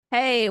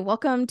Hey,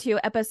 welcome to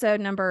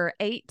episode number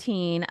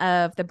 18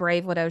 of the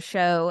Brave Widow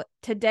Show.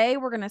 Today,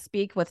 we're going to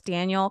speak with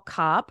Daniel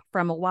Kopp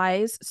from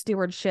Wise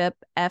Stewardship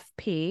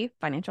FP,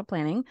 financial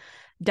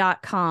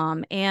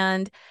planning.com.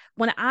 And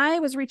when I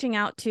was reaching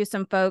out to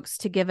some folks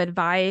to give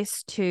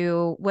advice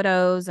to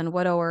widows and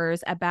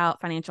widowers about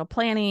financial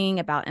planning,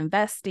 about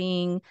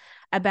investing,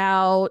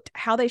 about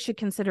how they should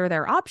consider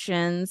their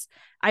options,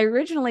 I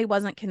originally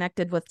wasn't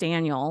connected with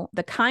Daniel.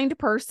 The kind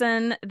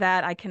person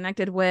that I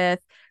connected with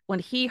when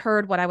he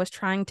heard what I was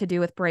trying to do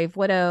with Brave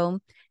Widow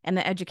and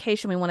the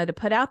education we wanted to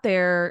put out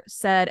there,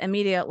 said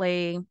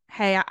immediately,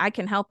 "Hey, I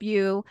can help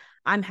you.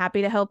 I'm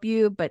happy to help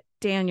you, but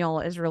Daniel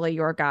is really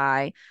your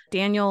guy."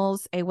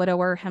 Daniel's a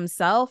widower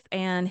himself,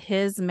 and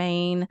his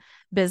main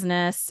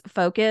business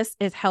focus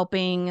is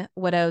helping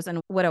widows and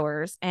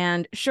widowers.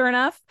 And sure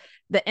enough,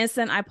 the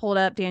instant I pulled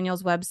up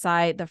Daniel's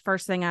website, the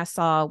first thing I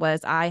saw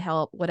was I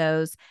help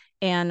widows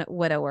and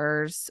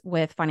widowers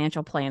with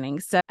financial planning.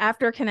 So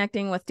after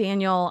connecting with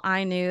Daniel,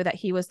 I knew that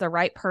he was the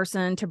right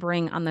person to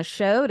bring on the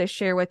show to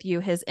share with you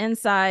his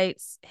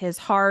insights, his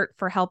heart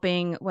for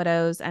helping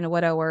widows and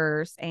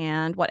widowers,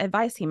 and what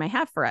advice he may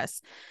have for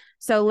us.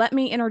 So let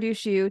me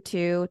introduce you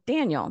to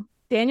Daniel.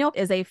 Daniel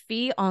is a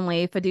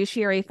fee-only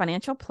fiduciary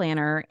financial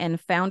planner and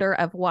founder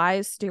of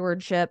Wise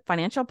Stewardship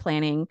Financial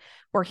Planning,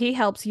 where he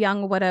helps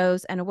young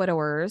widows and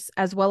widowers,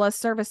 as well as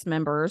service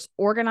members,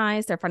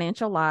 organize their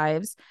financial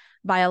lives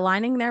by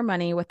aligning their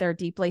money with their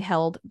deeply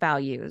held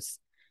values.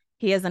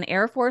 He is an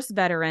Air Force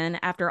veteran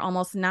after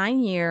almost 9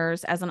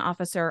 years as an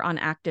officer on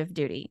active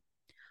duty.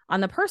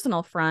 On the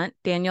personal front,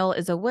 Daniel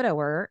is a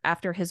widower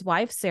after his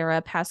wife,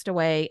 Sarah, passed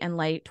away in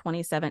late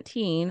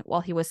 2017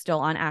 while he was still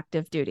on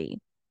active duty.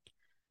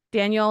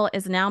 Daniel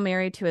is now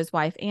married to his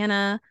wife,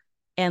 Anna,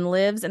 and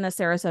lives in the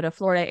Sarasota,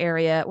 Florida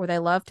area, where they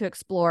love to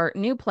explore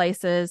new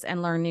places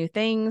and learn new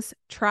things,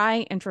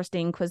 try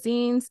interesting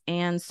cuisines,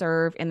 and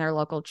serve in their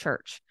local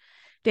church.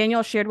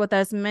 Daniel shared with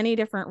us many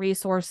different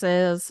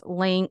resources,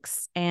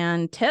 links,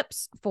 and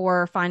tips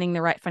for finding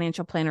the right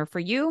financial planner for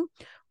you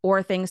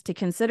or things to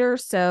consider.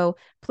 So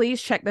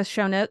please check the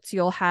show notes.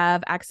 You'll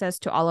have access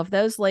to all of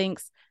those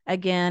links,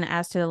 again,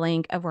 as to the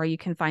link of where you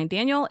can find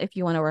Daniel if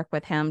you want to work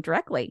with him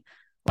directly.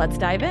 Let's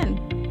dive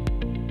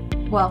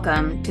in.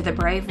 Welcome to the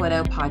Brave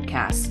Widow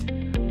podcast.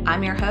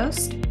 I'm your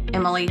host,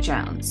 Emily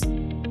Jones.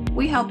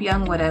 We help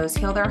young widows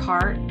heal their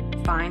heart,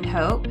 find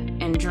hope,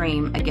 and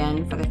dream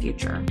again for the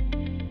future.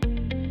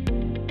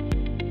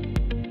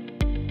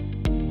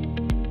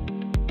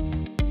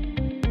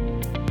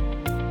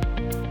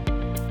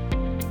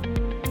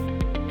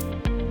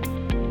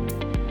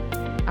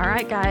 All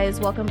right, guys,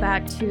 welcome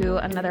back to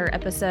another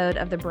episode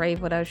of the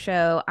Brave Widow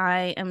Show.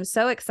 I am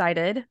so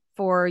excited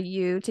for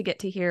you to get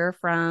to hear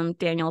from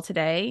Daniel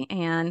today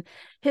and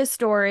his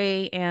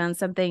story and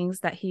some things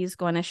that he's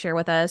going to share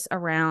with us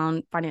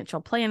around financial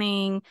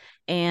planning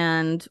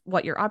and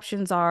what your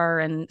options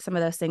are and some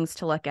of those things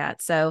to look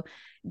at. So,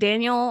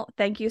 Daniel,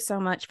 thank you so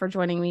much for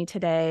joining me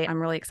today.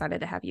 I'm really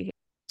excited to have you here.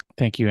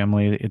 Thank you,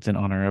 Emily. It's an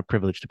honor, a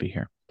privilege to be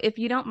here. If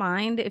you don't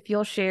mind, if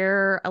you'll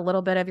share a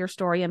little bit of your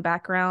story and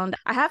background.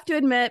 I have to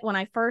admit, when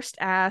I first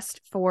asked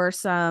for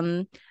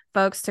some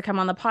folks to come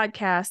on the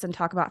podcast and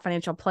talk about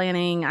financial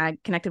planning, I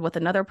connected with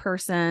another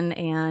person.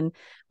 And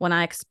when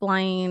I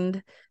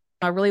explained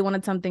I really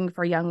wanted something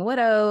for young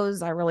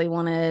widows, I really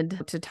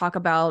wanted to talk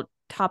about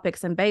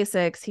topics and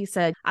basics, he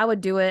said, I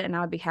would do it and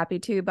I would be happy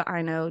to, but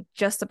I know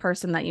just the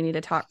person that you need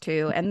to talk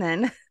to. And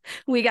then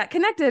we got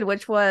connected,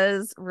 which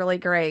was really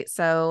great.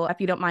 So if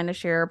you don't mind to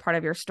share part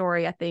of your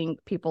story, I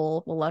think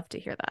people will love to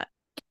hear that.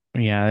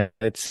 Yeah,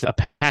 it's a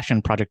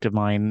passion project of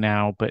mine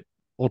now, but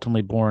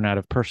ultimately born out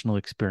of personal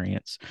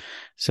experience.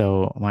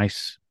 So my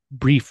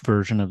brief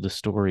version of the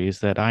story is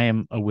that I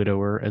am a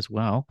widower as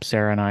well.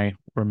 Sarah and I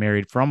were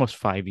married for almost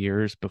 5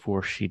 years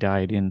before she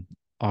died in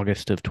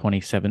August of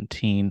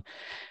 2017.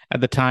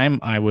 At the time,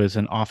 I was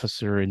an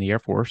officer in the Air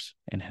Force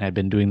and had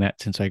been doing that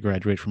since I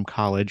graduated from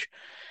college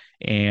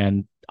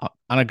and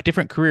on a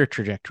different career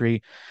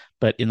trajectory.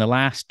 But in the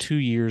last 2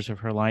 years of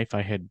her life,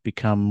 I had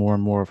become more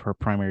and more of her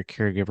primary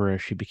caregiver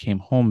as she became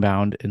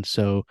homebound. And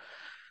so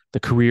the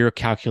career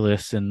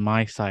calculus in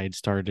my side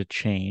started to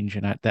change.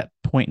 And at that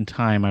point in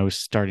time, I was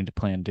starting to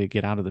plan to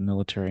get out of the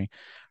military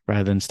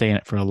rather than stay in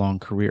it for a long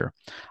career.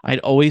 I'd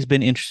always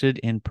been interested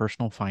in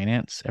personal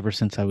finance ever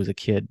since I was a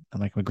kid.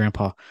 Like my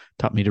grandpa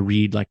taught me to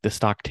read like the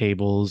stock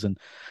tables, and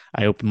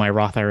I opened my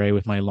Roth IRA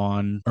with my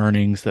lawn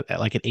earnings that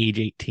like at age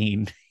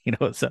 18,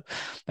 so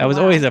I was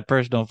always a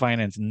personal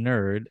finance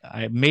nerd.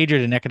 I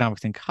majored in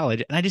economics in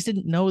college, and I just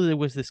didn't know there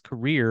was this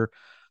career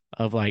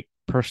of like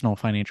personal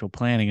financial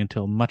planning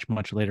until much,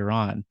 much later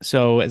on.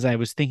 So as I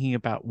was thinking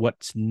about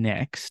what's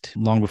next,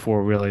 long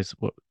before I realized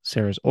what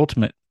Sarah's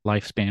ultimate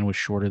lifespan was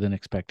shorter than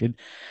expected,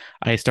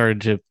 I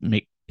started to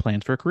make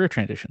plans for a career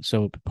transition.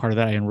 So part of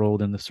that, I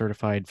enrolled in the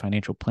certified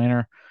financial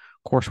planner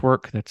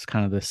coursework. That's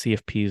kind of the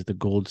CFP is the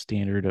gold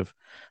standard of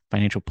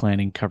financial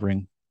planning,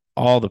 covering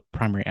all the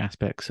primary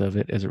aspects of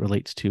it as it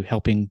relates to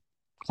helping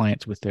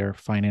clients with their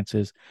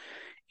finances.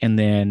 And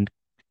then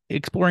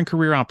exploring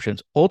career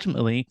options.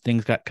 Ultimately,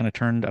 things got kind of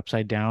turned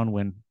upside down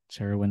when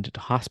Sarah went into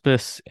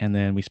hospice, and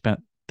then we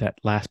spent that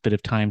last bit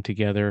of time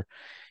together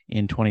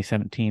in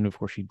 2017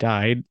 before she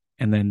died,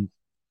 and then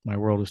my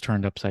world was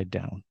turned upside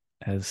down,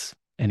 as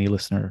any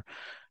listener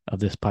of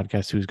this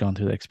podcast who's gone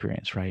through that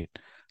experience, right?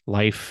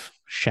 Life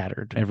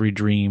shattered, every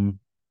dream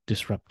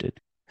disrupted.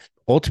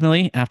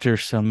 Ultimately, after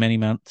so many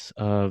months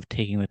of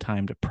taking the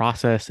time to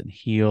process and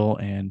heal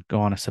and go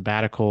on a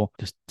sabbatical,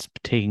 just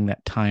taking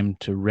that time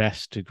to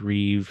rest, to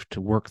grieve, to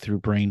work through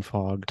brain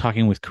fog,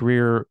 talking with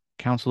career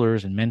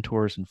counselors and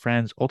mentors and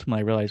friends,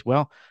 ultimately I realized,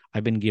 well,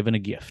 I've been given a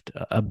gift,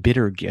 a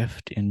bitter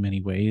gift in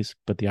many ways,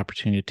 but the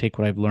opportunity to take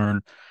what I've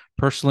learned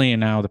personally and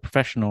now the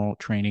professional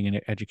training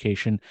and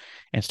education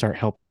and start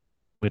helping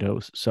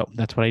widows. So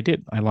that's what I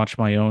did. I launched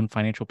my own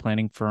financial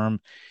planning firm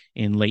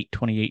in late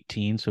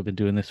 2018. So I've been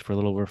doing this for a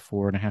little over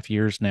 4.5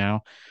 years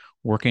now,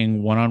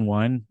 working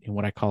one-on-one in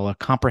what I call a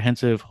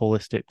comprehensive,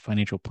 holistic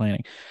financial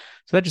planning.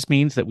 So that just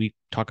means that we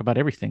talk about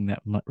everything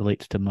that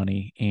relates to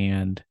money,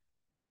 and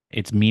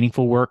it's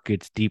meaningful work,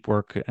 it's deep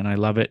work, and I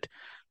love it,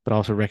 but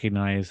also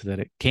recognize that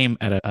it came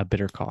at a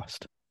bitter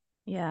cost.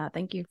 Yeah,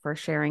 thank you for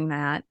sharing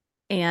that.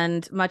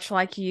 And much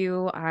like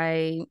you,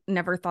 I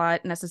never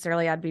thought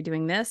necessarily I'd be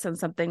doing this and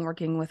something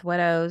working with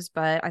widows,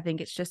 but I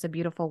think it's just a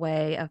beautiful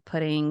way of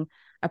putting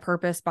a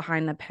purpose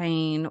behind the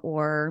pain,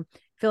 or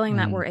feeling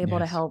that we're able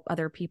to Yes. help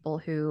other people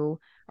who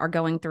are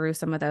going through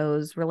some of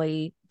those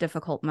really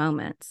difficult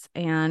moments.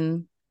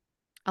 And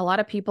a lot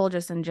of people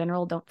just in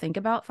general don't think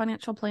about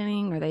financial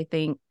planning, or they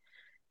think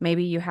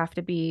maybe you have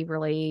to be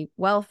really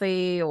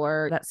wealthy,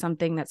 or that's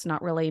something that's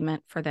not really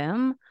meant for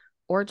them,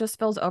 or it just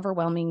feels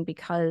overwhelming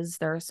because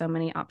there are so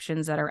many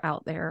options that are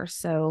out there.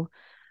 So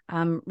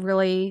I'm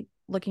really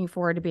looking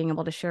forward to being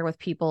able to share with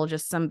people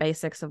just some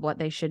basics of what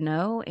they should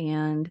know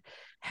and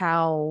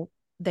how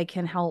they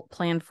can help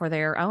plan for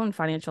their own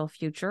financial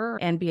future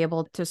and be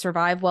able to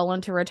survive well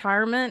into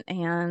retirement,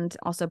 and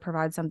also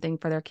provide something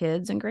for their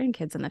kids and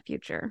grandkids in the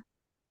future.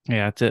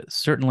 Yeah, it's a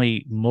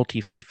certainly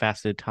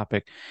multifaceted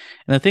topic.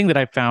 And the thing that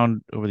I've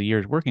found over the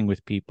years working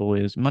with people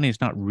is money is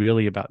not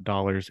really about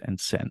dollars and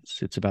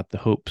cents. It's about the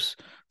hopes,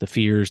 the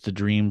fears, the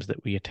dreams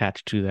that we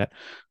attach to that,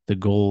 the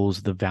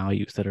goals, the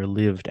values that are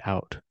lived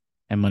out.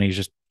 And money is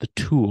just the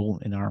tool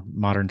in our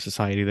modern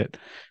society that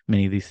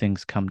many of these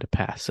things come to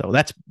pass. So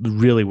that's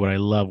really what I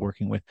love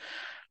working with.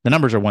 The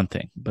numbers are one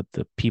thing, but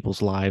the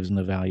people's lives and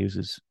the values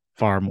is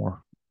far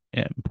more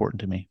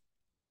important to me.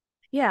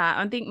 Yeah,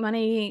 I think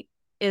money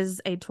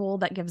is a tool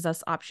that gives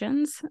us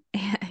options,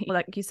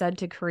 like you said,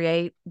 to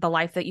create the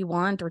life that you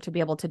want, or to be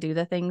able to do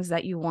the things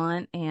that you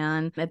want.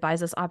 And it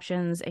buys us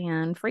options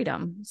and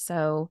freedom.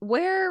 So,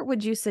 where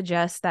would you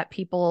suggest that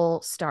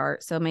people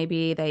start? So,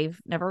 maybe they've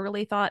never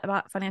really thought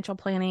about financial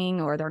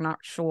planning, or they're not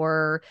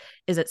sure.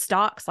 Is it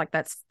stocks? Like,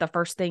 that's the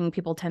first thing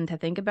people tend to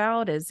think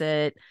about. Is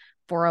it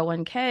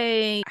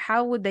 401k?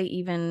 How would they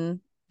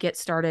even get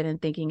started in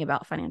thinking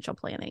about financial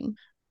planning?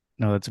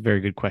 No, that's a very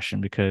good question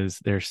because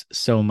there's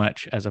so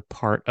much as a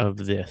part of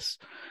this.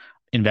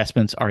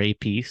 Investments are a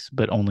piece,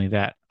 but only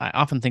that. I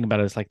often think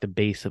about it as like the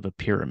base of a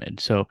pyramid.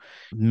 So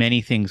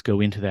many things go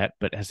into that,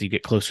 but as you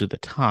get closer to the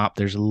top,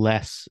 there's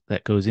less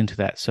that goes into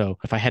that. So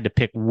if I had to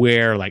pick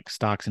where like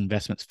stocks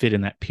investments fit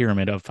in that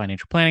pyramid of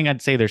financial planning,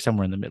 I'd say they're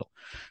somewhere in the middle.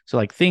 So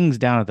like things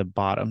down at the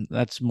bottom,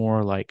 that's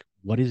more like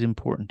what is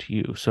important to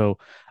you. So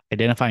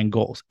identifying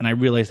goals. And I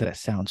realize that it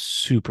sounds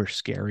super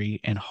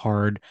scary and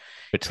hard.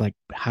 It's like,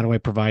 how do I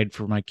provide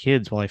for my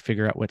kids while I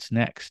figure out what's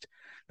next?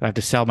 Do I have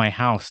to sell my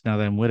house now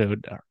that I'm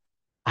widowed?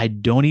 I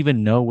don't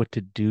even know what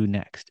to do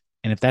next.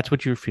 And if that's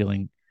what you're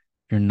feeling,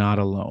 you're not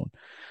alone.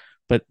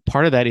 But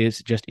part of that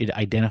is just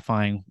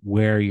identifying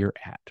where you're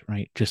at,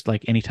 right? Just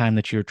like anytime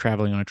that you're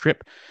traveling on a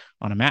trip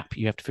on a map,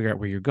 you have to figure out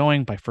where you're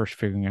going by first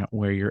figuring out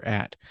where you're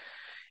at.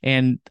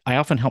 And I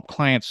often help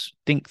clients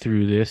think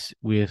through this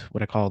with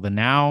what I call the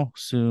now,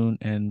 soon,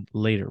 and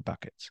later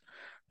buckets.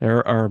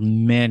 There are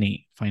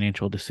many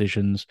financial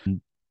decisions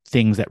and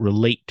things that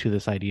relate to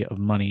this idea of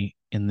money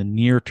in the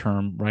near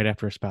term, right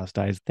after a spouse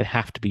dies, that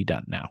have to be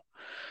done now.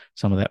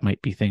 Some of that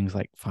might be things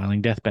like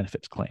filing death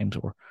benefits claims,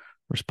 or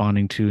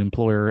responding to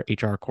employer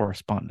HR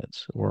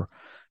correspondence, or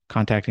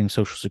contacting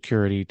Social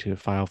Security to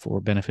file for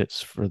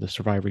benefits for the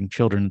surviving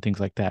children and things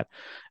like that,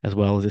 as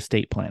well as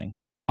estate planning.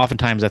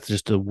 Oftentimes that's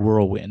just a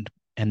whirlwind.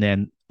 And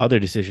then other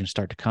decisions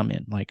start to come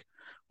in, like,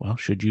 well,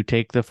 should you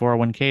take the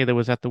 401k that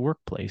was at the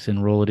workplace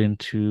and roll it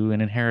into an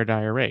inherited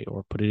IRA,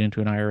 or put it into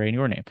an IRA in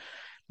your name?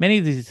 Many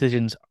of these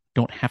decisions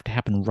don't have to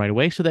happen right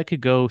away. So that could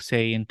go,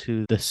 say,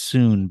 into the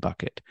soon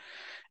bucket.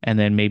 And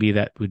then maybe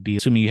that would be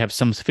assuming you have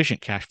some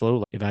sufficient cash flow,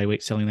 like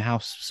evaluate selling the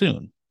house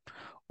soon.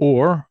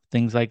 Or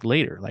things like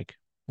later, like,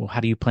 well, how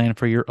do you plan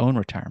for your own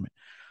retirement?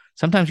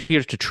 Sometimes you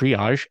have to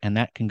triage, and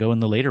that can go in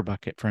the later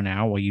bucket for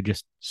now while you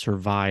just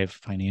survive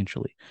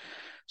financially.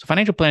 So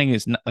financial planning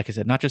is, not, like I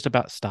said, not just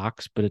about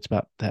stocks, but it's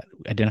about that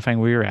identifying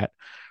where you're at,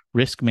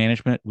 risk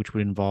management, which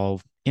would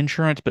involve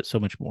insurance, but so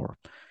much more.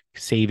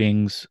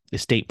 savings,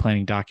 estate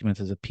planning documents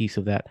as a piece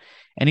of that.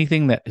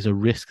 Anything that is a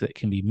risk that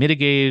can be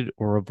mitigated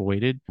or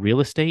avoided. Real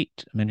estate,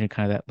 I mentioned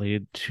kind of that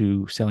related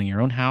to selling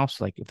your own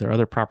house, like if there are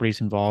other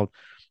properties involved.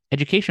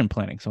 Education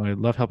planning. So I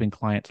love helping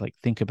clients like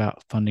think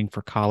about funding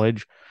for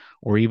college,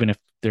 or even if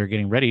they're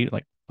getting ready,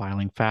 like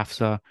filing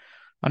FAFSA,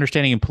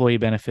 understanding employee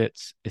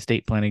benefits,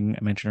 estate planning.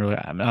 I mentioned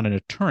earlier, I'm not an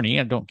attorney.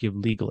 I don't give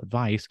legal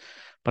advice,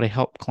 but I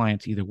help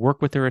clients either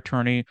work with their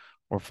attorney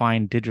or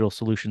find digital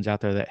solutions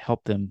out there that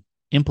help them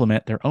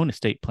implement their own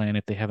estate plan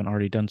if they haven't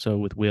already done so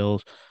with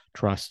wills,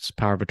 trusts,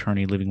 power of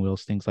attorney, living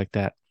wills, things like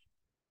that.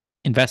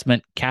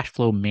 Investment cash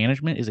flow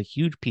management is a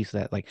huge piece of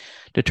that, like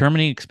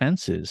determining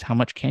expenses. How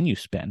much can you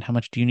spend? How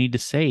much do you need to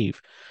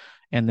save?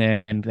 And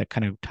then and that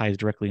kind of ties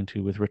directly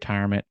into with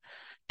retirement.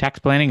 Tax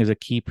planning is a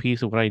key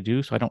piece of what I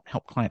do. So I don't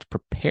help clients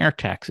prepare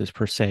taxes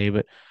per se,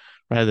 but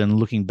rather than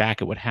looking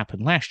back at what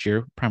happened last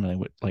year, primarily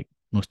what like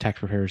most tax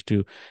preparers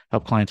do,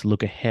 help clients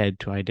look ahead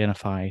to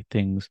identify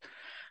things,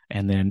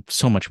 and then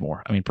so much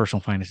more. I mean,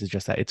 personal finance is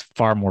just that. It's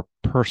far more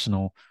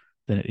personal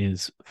than it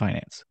is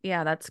finance.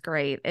 Yeah, that's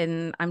great.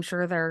 And I'm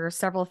sure there are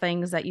several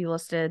things that you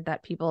listed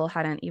that people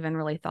hadn't even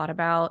really thought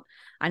about.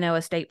 I know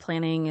estate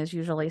planning is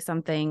usually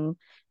something,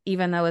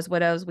 even though as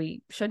widows,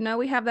 we should know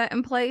we have that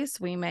in place,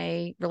 we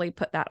may really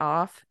put that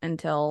off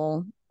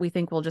until we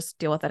think we'll just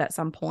deal with it at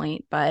some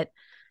point. But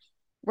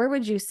where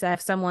would you say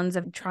if someone's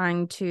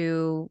trying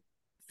to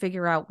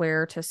figure out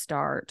where to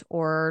start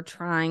or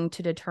trying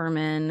to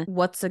determine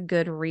what's a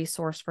good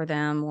resource for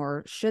them,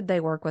 or should they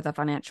work with a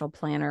financial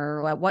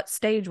planner? Or at what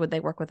stage would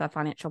they work with a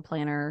financial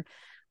planner?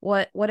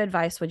 What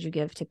advice would you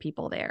give to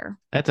people there?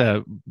 That's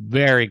a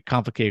very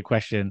complicated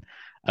question.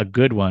 A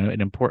good one, an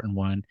important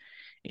one,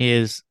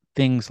 is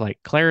things like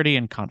clarity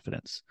and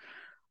confidence.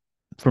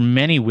 For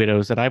many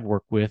widows that I've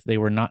worked with, they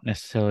were not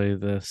necessarily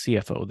the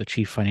CFO, the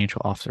chief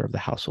financial officer of the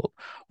household,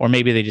 or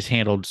maybe they just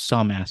handled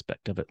some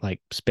aspect of it,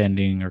 like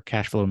spending or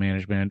cash flow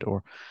management,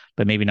 or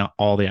but maybe not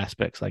all the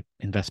aspects like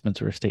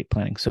investments or estate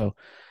planning. So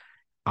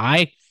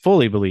I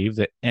fully believe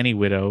that any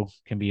widow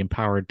can be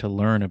empowered to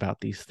learn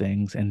about these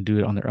things and do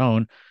it on their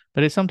own,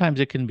 but sometimes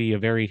it can be a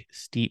very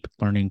steep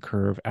learning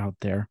curve out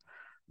there.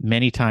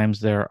 Many times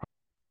there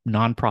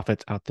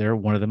nonprofits out there.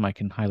 One of them I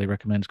can highly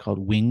recommend is called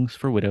Wings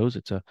for Widows.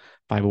 It's a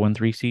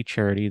 501(c)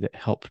 charity that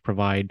helps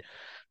provide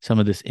some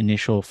of this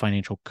initial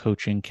financial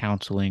coaching,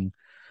 counseling,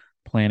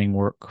 planning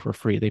work for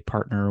free. They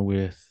partner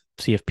with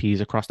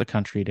CFPs across the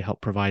country to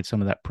help provide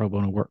some of that pro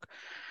bono work.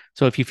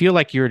 So if you feel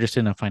like you're just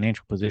in a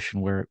financial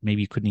position where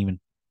maybe you couldn't even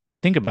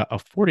think about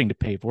affording to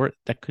pay for it,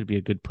 that could be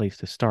a good place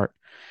to start.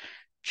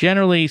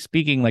 Generally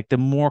speaking, like the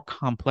more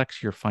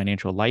complex your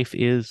financial life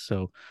is,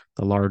 so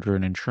the larger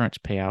an insurance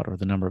payout or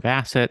the number of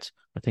assets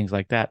or things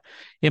like that,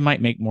 it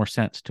might make more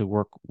sense to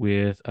work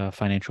with a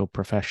financial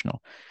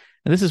professional.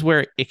 And this is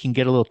where it can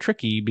get a little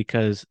tricky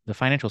because the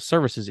financial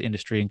services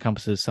industry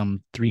encompasses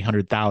some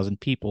 300,000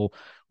 people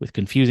with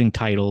confusing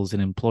titles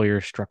and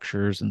employer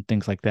structures and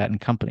things like that in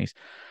companies.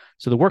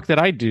 So the work that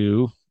I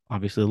do,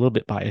 obviously a little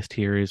bit biased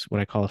here, is what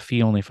I call a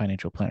fee-only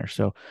financial planner.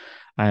 So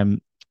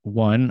I'm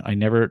one, I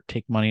never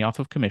take money off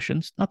of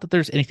commissions. Not that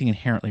there's anything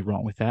inherently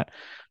wrong with that,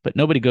 but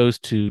nobody goes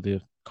to the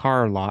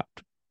car lot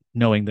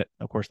knowing that,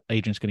 of course, the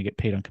agent's going to get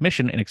paid on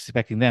commission and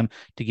expecting them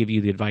to give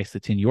you the advice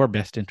that's in your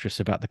best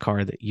interest about the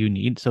car that you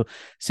need. So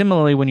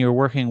similarly, when you're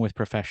working with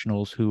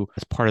professionals who,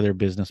 as part of their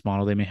business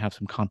model, they may have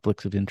some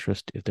conflicts of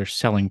interest if they're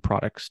selling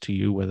products to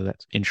you, whether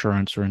that's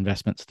insurance or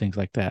investments, things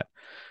like that.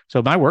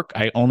 So my work,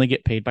 I only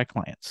get paid by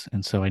clients.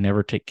 And so I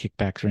never take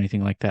kickbacks or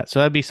anything like that. So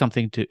that'd be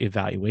something to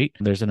evaluate.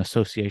 There's an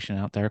association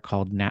out there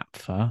called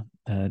NAPFA,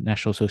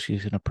 National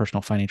Association of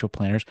Personal Financial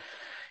Planners,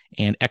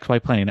 and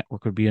XY Planning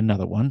Network would be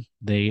another one.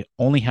 They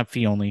only have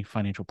fee-only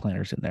financial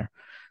planners in there.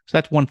 So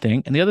that's one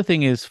thing. And the other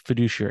thing is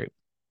fiduciary.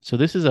 So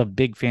this is a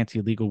big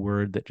fancy legal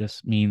word that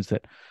just means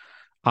that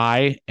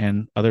I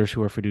and others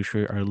who are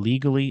fiduciary are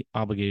legally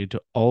obligated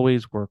to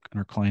always work in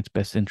our client's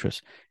best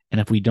interest. And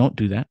if we don't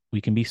do that,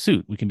 we can be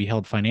sued. We can be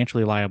held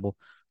financially liable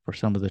for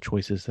some of the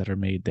choices that are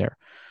made there.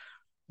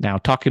 Now,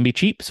 talk can be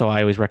cheap, so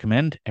I always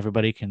recommend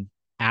everybody can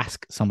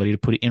ask somebody to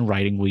put it in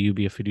writing, will you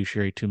be a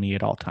fiduciary to me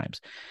at all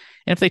times?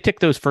 And if they tick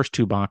those first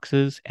two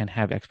boxes and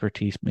have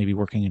expertise, maybe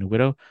working in a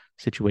widow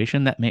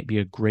situation, that may be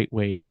a great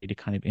way to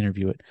kind of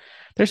interview it.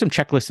 There's some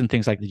checklists and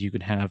things like that you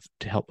can have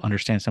to help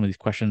understand some of these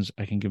questions.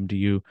 I can give them to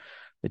you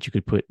that you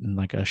could put in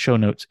like a show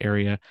notes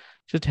area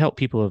just to help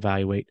people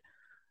evaluate.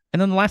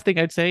 And then the last thing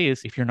I'd say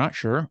is if you're not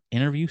sure,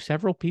 interview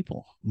several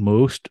people.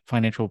 Most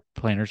financial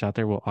planners out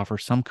there will offer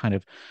some kind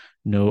of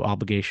no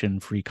obligation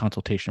free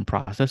consultation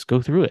process.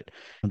 Go through it.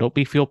 Don't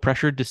feel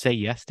pressured to say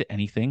yes to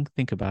anything.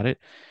 Think about it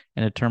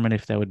and determine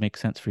if that would make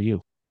sense for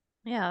you.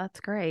 Yeah, that's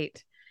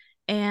great.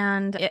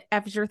 And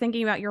as you're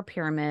thinking about your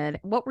pyramid,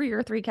 what were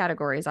your three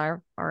categories?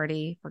 I've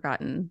already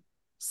forgotten.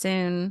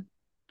 Soon,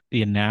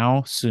 Yeah,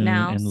 now, soon,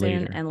 now, and soon,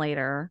 later. and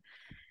later.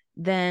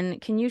 Then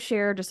can you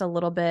share just a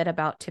little bit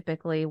about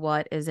typically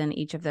what is in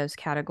each of those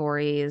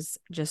categories?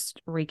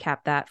 Just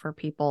recap that for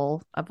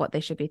people of what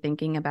they should be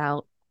thinking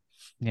about.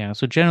 Yeah.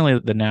 So generally,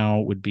 the now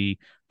would be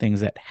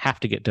things that have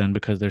to get done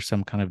because there's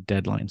some kind of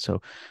deadline.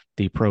 So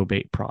the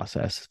probate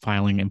process,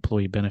 filing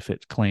employee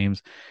benefit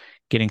claims,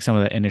 getting some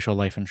of the initial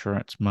life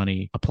insurance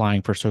money,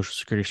 applying for Social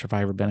Security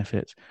survivor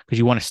benefits, because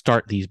you want to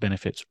start these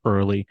benefits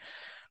early.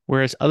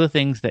 Whereas other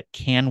things that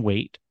can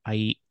wait,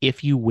 i.e.,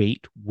 if you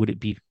wait, would it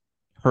be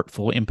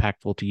hurtful,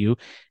 impactful to you?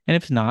 And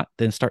if not,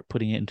 then start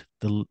putting it into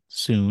the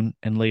soon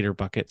and later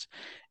buckets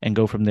and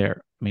go from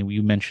there. I mean,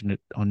 you mentioned it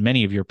on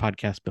many of your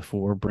podcasts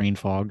before. Brain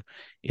fog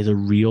is a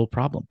real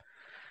problem.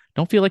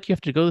 Don't feel like you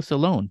have to go this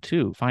alone,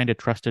 too. Find a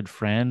trusted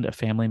friend, a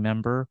family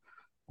member,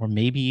 or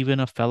maybe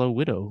even a fellow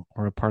widow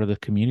or a part of the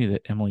community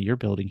that Emily, you're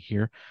building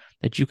here,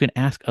 that you can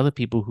ask other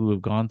people who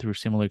have gone through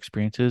similar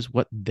experiences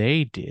what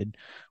they did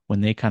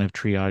when they kind of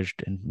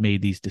triaged and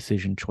made these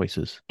decision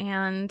choices.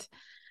 And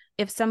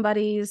if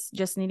somebody's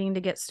just needing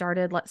to get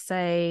started, let's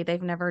say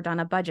they've never done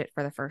a budget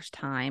for the first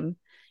time,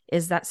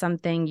 is that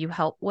something you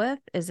help with?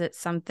 Is it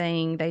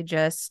something they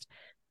just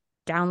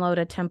download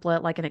a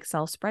template like an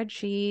Excel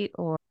spreadsheet,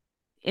 or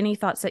any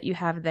thoughts that you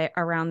have there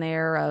around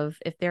there of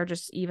if they're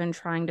just even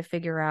trying to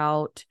figure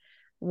out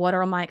what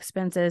are my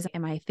expenses?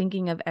 Am I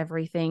thinking of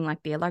everything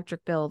like the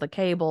electric bill, the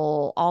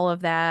cable, all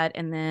of that?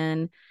 And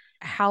then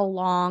how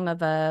long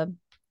of a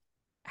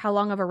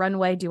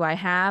runway do I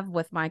have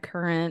with my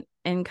current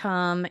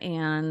income?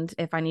 And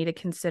if I need to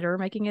consider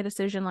making a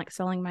decision like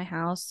selling my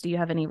house, do you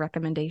have any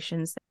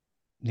recommendations?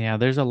 Yeah,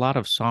 there's a lot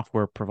of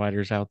software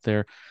providers out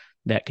there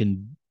that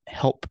can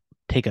help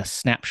take a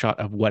snapshot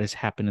of what has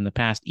happened in the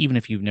past, even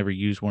if you've never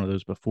used one of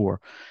those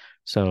before.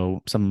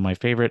 So some of my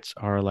favorites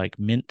are like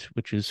Mint,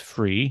 which is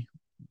free.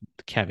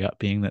 The caveat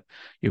being that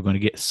you're going to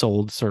get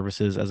sold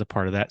services as a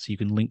part of that. So you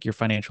can link your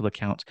financial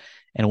accounts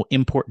and it will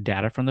import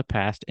data from the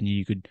past. And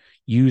you could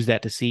use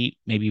that to see,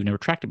 maybe you've never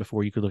tracked it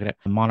before. You could look at it.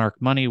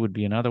 Monarch Money would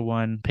be another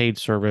one, paid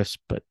service,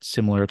 but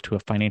similar to a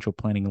financial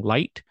planning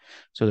light.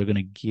 So they're going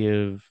to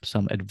give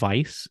some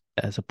advice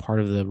as a part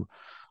of the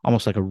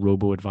almost like a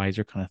robo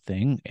advisor kind of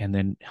thing, and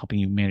then helping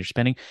you manage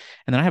spending.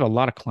 And then I have a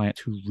lot of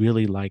clients who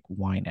really like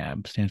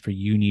YNAB, stands for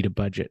You Need a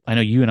Budget. I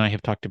know you and I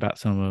have talked about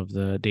some of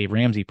the Dave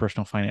Ramsey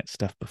personal finance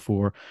stuff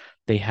before.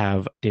 Dave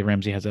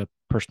Ramsey has a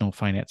personal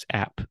finance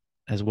app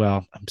as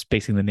well. I'm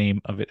spacing the name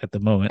of it at the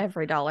moment.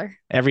 Every dollar.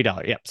 Every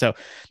dollar. Yeah. So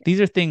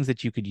these are things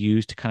that you could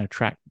use to kind of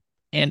track.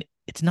 And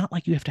it's not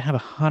like you have to have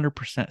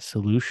 100%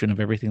 solution of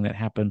everything that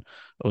happened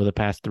over the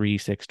past 3,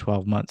 6,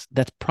 12 months.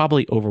 That's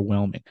probably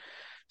overwhelming.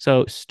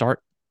 So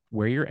start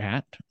where you're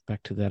at,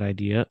 back to that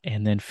idea,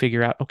 and then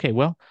figure out, okay,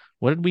 well,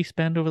 what did we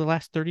spend over the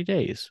last 30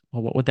 days?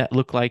 Well, what would that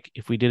look like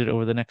if we did it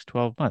over the next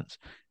 12 months?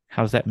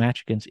 How does that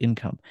match against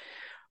income?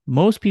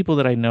 Most people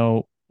that I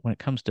know, when it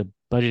comes to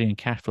budgeting and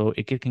cash flow,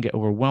 it can get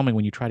overwhelming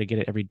when you try to get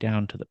it every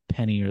down to the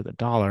penny or the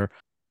dollar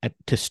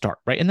to start,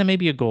 right? And then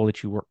maybe a goal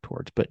that you work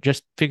towards, but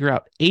just figure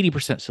out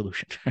 80%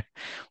 solution.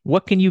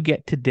 What can you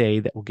get today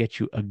that will get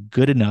you a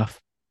good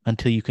enough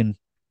until you can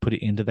put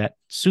it into that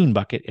soon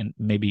bucket and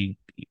maybe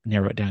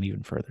narrow it down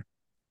even further?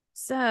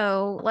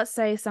 So let's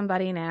say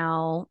somebody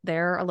now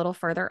they're a little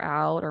further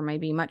out or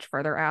maybe much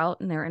further out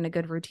and they're in a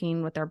good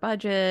routine with their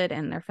budget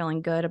and they're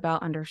feeling good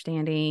about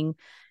understanding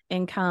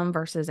income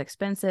versus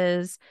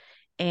expenses.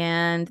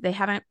 And they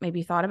haven't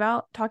maybe thought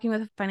about talking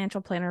with a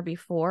financial planner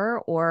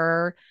before,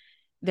 or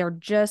they're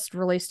just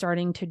really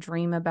starting to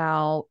dream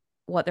about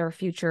what their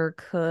future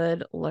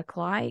could look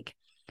like.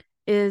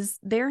 Is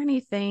there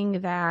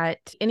anything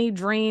that any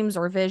dreams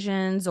or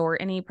visions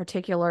or any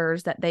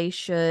particulars that they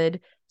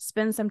should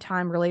spend some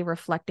time really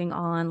reflecting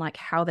on, like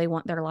how they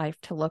want their life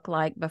to look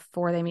like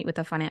before they meet with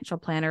a financial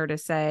planner to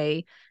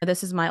say,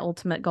 this is my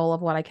ultimate goal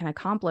of what I can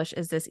accomplish?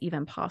 Is this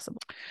even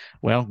possible?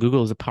 Well,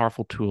 Google is a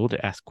powerful tool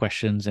to ask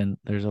questions, and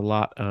there's a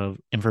lot of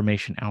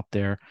information out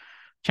there.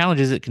 Challenge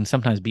is it can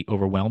sometimes be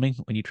overwhelming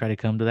when you try to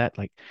come to that,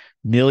 like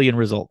million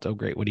results. Oh,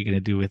 great. What are you going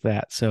to do with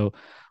that? So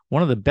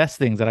one of the best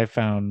things that I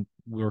found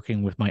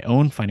working with my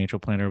own financial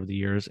planner over the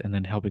years and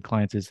then helping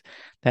clients is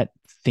that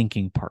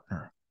thinking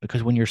partner.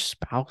 Because when your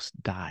spouse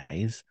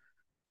dies,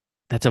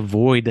 that's a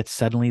void that's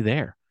suddenly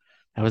there.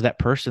 That was that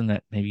person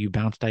that maybe you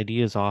bounced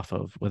ideas off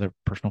of, whether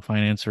personal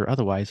finance or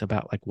otherwise,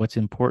 about like what's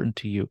important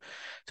to you.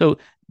 So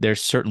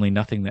there's certainly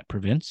nothing that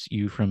prevents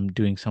you from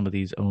doing some of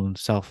these own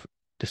self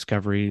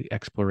discovery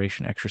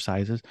exploration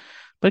exercises,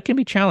 but it can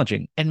be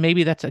challenging. And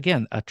maybe that's,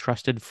 again, a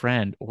trusted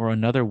friend or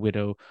another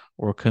widow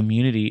or a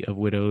community of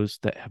widows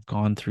that have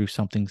gone through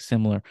something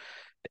similar.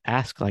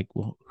 Ask, like,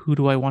 well, who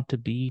do I want to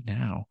be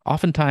now?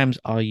 Oftentimes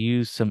I'll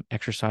use some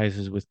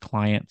exercises with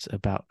clients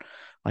about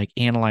like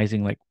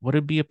analyzing like what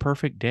would be a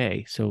perfect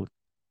day. So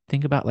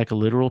think about like a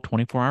literal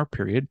 24-hour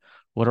period.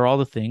 What are all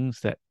the things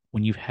that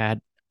when you've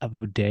had a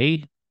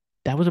day,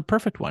 that was a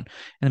perfect one?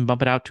 And then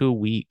bump it out to a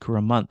week or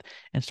a month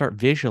and start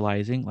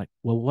visualizing like,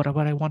 well, what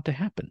would I want to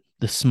happen?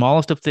 The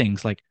smallest of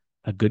things, like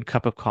a good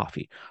cup of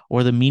coffee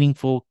or the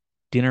meaningful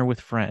dinner with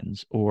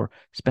friends or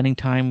spending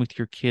time with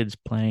your kids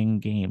playing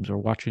games or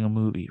watching a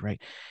movie,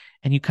 right?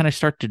 And you kind of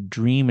start to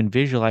dream and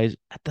visualize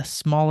at the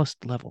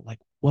smallest level, like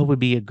what would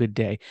be a good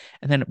day?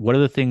 And then what are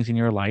the things in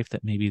your life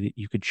that maybe that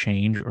you could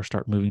change or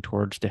start moving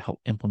towards to help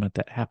implement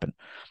that happen?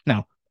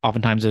 Now,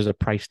 oftentimes there's a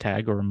price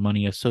tag or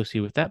money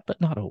associated with that,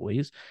 but not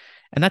always.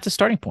 And that's a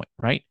starting point,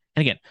 right?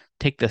 And again,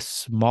 take the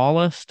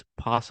smallest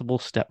possible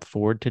step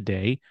forward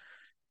today,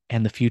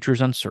 and the future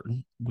is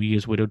uncertain. We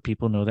as widowed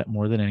people know that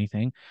more than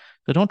anything.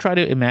 So don't try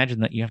to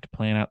imagine that you have to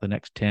plan out the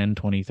next 10,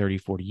 20, 30,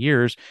 40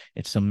 years.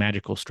 It's some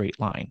magical straight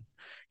line.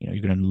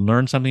 You're going to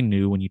learn something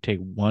new when you take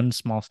one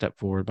small step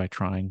forward by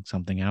trying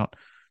something out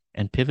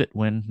and pivot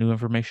when new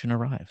information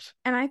arrives.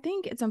 And I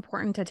think it's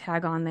important to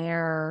tag on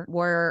there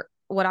where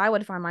what I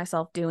would find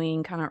myself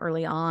doing kind of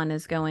early on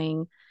is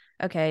going,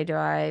 okay, do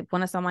I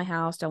want to sell my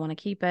house? Do I want to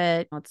keep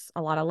it? It's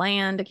a lot of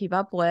land to keep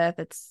up with.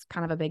 It's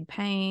kind of a big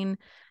pain,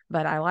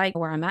 but I like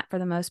where I'm at for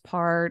the most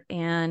part.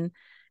 And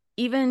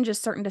even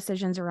just certain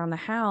decisions around the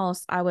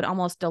house, I would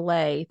almost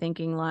delay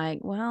thinking like,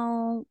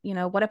 well,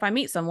 what if I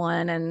meet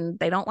someone and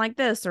they don't like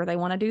this or they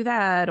want to do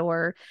that?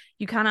 Or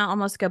you kind of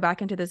almost go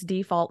back into this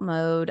default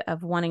mode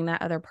of wanting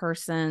that other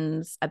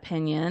person's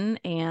opinion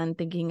and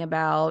thinking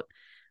about,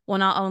 well,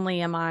 not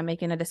only am I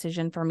making a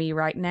decision for me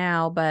right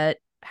now, but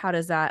how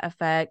does that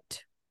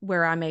affect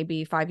where I may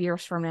be 5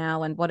 years from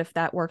now? And what if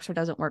that works or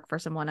doesn't work for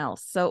someone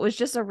else? So it was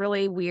just a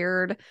really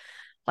weird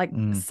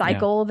Yeah.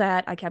 cycle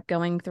that I kept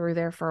going through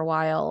there for a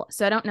while.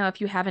 So I don't know if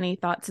you have any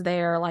thoughts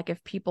there, like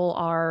if people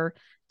are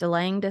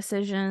delaying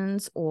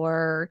decisions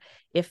or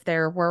if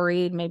they're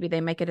worried, maybe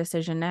they make a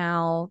decision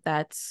now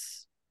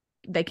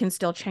they can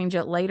still change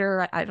it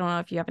later. I don't know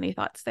if you have any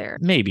thoughts there.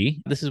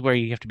 Maybe this is where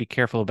you have to be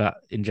careful about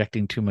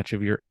injecting too much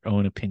of your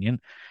own opinion,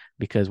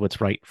 because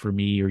what's right for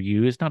me or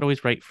you is not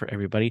always right for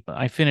everybody.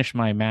 I finished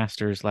my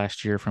master's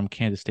last year from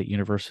Kansas State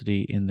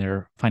University in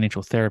their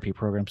financial therapy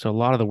program. So a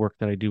lot of the work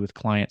that I do with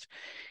clients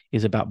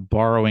is about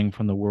borrowing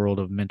from the world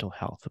of mental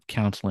health, of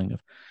counseling,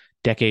 of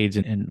decades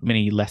and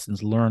many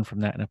lessons learned from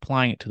that and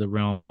applying it to the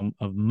realm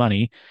of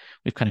money.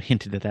 We've kind of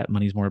hinted at that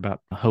money's more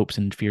about hopes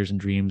and fears and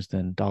dreams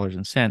than dollars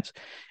and cents.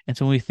 And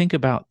so when we think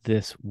about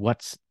this,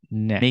 what's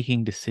next,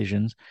 making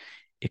decisions,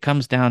 it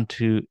comes down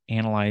to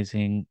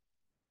analyzing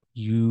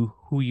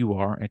who you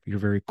are at your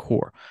very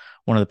core.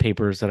 One of the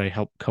papers that I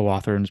helped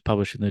co-author and was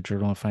published in the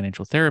Journal of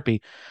Financial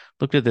Therapy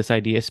looked at this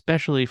idea,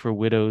 especially for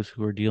widows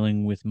who are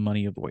dealing with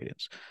money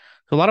avoidance.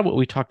 So a lot of what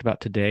we talked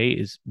about today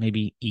is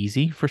maybe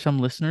easy for some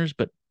listeners,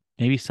 but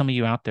maybe some of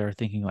you out there are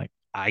thinking like,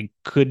 I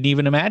couldn't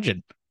even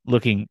imagine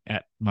looking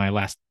at my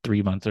last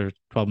 3 months or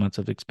 12 months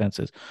of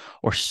expenses,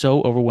 or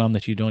so overwhelmed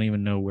that you don't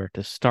even know where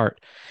to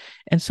start.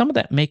 And some of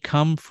that may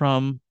come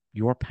from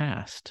your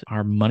past.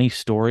 Our money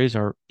stories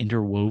are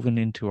interwoven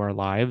into our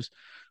lives,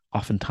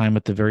 oftentimes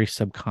at the very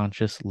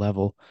subconscious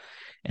level.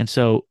 And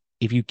so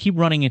if you keep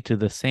running into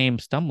the same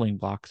stumbling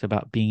blocks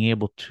about being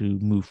able to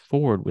move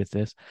forward with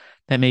this,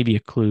 that may be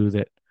a clue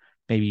that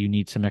maybe you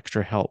need some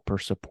extra help or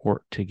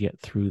support to get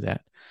through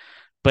that.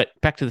 But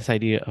back to this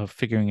idea of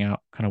figuring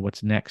out kind of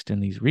what's next in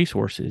these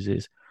resources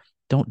is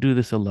don't do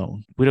this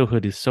alone.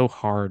 Widowhood is so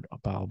hard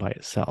all by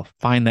itself.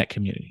 Find that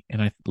community.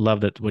 And I love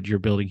that what you're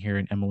building here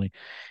in Emily.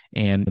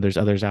 And there's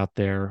others out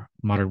there,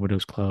 Modern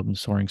Widows Club and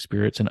Soaring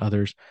Spirits and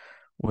others,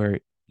 where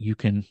you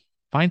can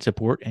find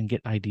support and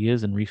get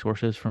ideas and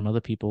resources from other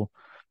people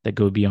that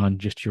go beyond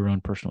just your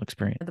own personal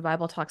experience. The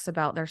Bible talks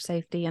about their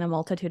safety in a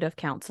multitude of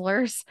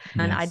counselors.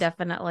 And I Yes.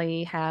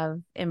 definitely have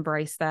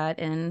embraced that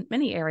in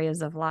many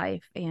areas of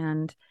life.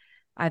 And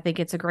I think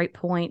it's a great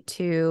point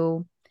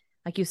to,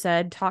 like you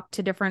said, talk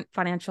to different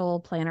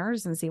financial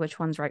planners and see which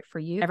one's right for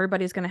you.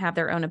 Everybody's going to have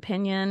their own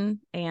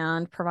opinion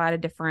and provide a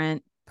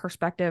different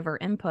perspective or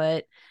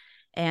input.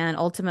 And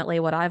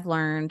ultimately, what I've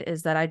learned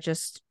is that I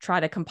just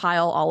try to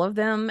compile all of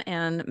them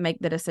and make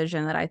the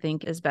decision that I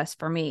think is best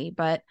for me.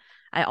 But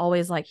I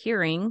always like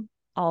hearing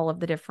all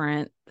of the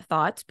different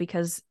thoughts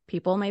because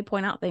people may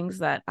point out things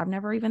that I've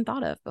never even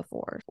thought of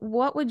before.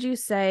 What would you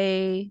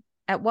say,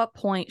 at what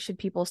point should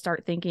people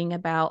start thinking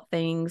about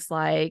things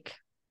like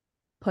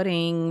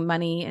putting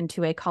money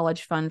into a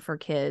college fund for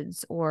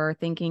kids or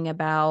thinking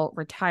about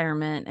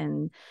retirement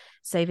and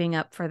saving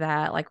up for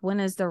that? Like,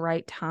 when is the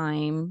right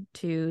time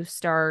to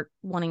start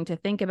wanting to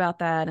think about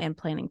that and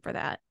planning for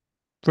that?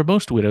 For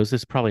most widows,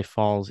 this probably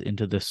falls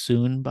into the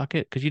soon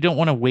bucket because you don't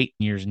want to wait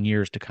years and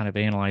years to kind of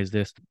analyze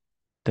this.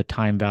 The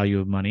time value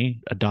of money,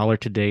 a dollar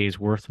today is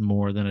worth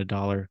more than a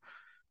dollar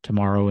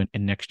tomorrow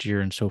and next year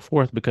and so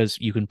forth, because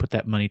you can put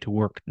that money to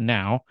work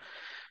now.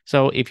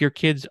 So if your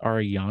kids are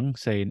young,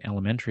 say in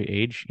elementary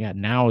age, yeah,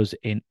 now is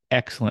a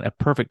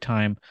perfect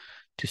time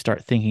to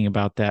start thinking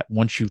about that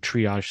once you've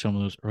triaged some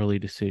of those early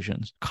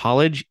decisions.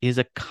 College is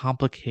a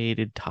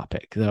complicated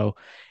topic, though,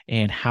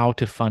 and how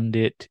to fund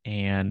it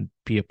and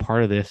be a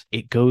part of this,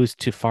 it goes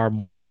to far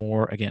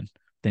more, again,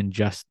 than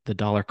just the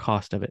dollar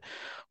cost of it.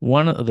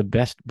 One of the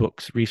best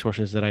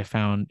resources that I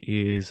found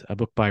is a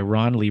book by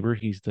Ron Lieber.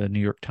 He's the New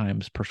York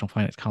Times personal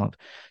finance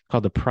columnist,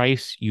 called The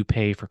Price You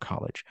Pay for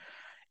College.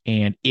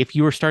 And if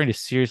you are starting to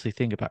seriously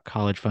think about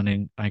college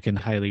funding, I can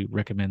highly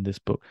recommend this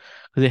book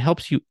because it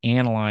helps you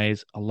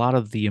analyze a lot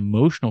of the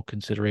emotional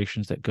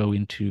considerations that go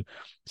into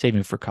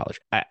saving for college.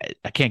 I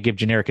can't give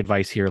generic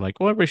advice here like,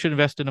 well, everybody should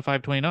invest in a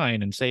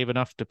 529 and save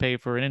enough to pay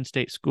for an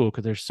in-state school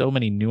because there's so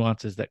many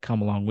nuances that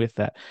come along with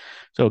that.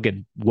 So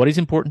again, what is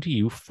important to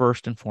you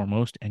first and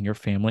foremost and your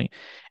family?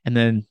 And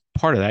then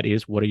part of that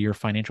is what are your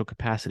financial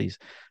capacities?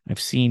 I've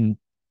seen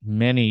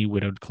many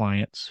widowed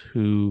clients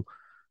who,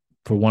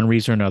 for one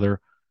reason or another,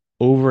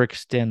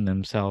 overextend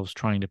themselves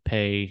trying to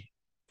pay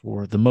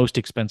for the most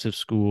expensive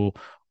school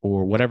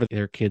or whatever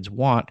their kids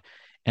want.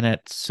 And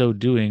at so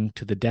doing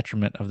to the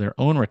detriment of their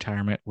own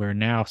retirement, where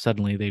now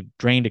suddenly they've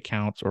drained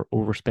accounts or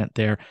overspent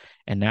there.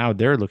 And now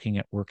they're looking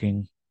at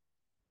working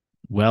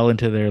well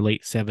into their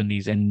late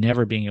 70s and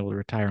never being able to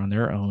retire on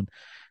their own.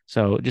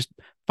 So just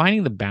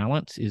finding the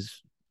balance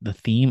is the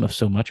theme of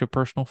so much of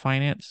personal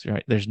finance,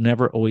 right? There's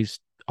never always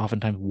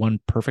oftentimes one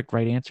perfect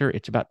right answer.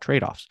 It's about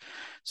trade-offs.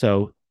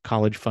 So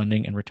college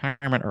funding and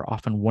retirement are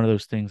often one of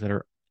those things that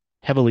are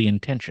heavily in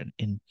tension.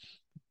 In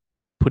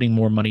putting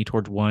more money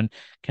towards one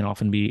can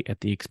often be at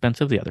the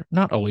expense of the other.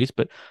 Not always,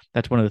 but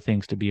that's one of the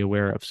things to be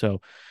aware of.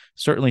 So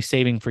certainly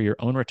saving for your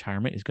own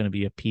retirement is going to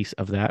be a piece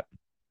of that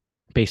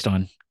based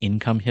on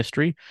income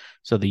history.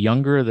 So the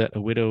younger that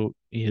a widow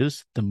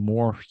is, the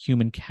more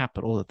human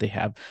capital that they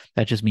have.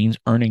 That just means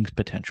earnings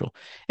potential.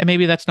 And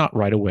maybe that's not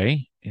right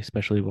away,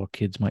 especially while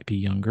kids might be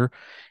younger.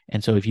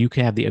 And so if you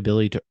can have the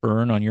ability to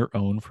earn on your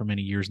own for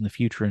many years in the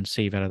future and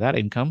save out of that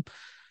income,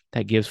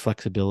 that gives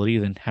flexibility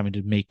than having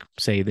to make,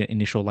 say, the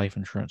initial life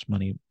insurance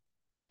money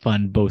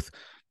fund both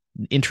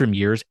interim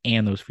years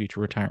and those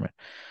future retirement.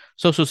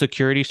 Social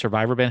Security,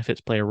 survivor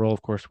benefits play a role,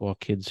 of course, while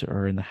kids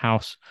are in the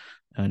house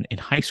and in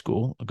high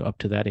school, up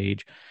to that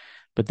age.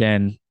 But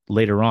then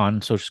later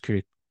on, Social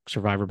Security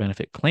survivor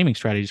benefit claiming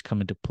strategies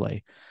come into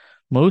play.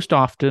 Most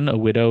often, a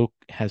widow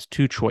has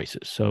two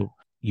choices. So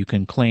you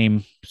can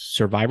claim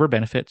survivor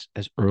benefits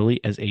as early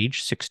as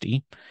age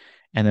 60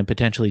 and then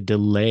potentially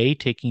delay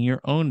taking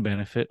your own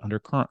benefit under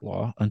current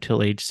law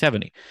until age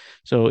 70.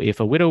 So if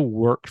a widow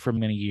worked for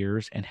many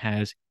years and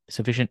has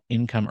sufficient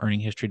income earning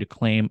history to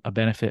claim a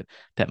benefit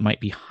that might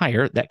be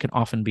higher, that can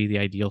often be the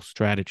ideal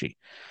strategy.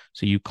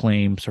 So you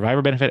claim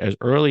survivor benefit as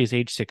early as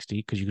age 60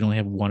 because you can only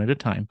have one at a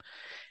time,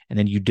 and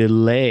then you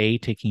delay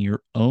taking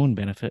your own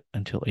benefit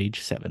until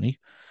age 70.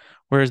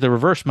 Whereas the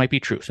reverse might be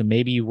true. So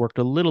maybe you worked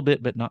a little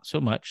bit, but not so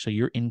much. So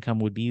your income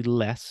would be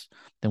less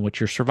than what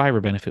your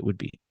survivor benefit would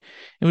be.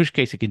 In which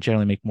case, it can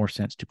generally make more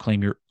sense to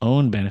claim your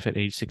own benefit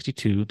age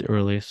 62, the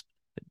earliest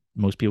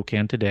most people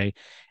can today,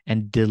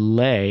 and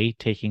delay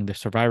taking the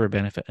survivor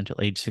benefit until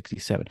age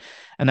 67.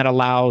 And that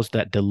allows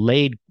that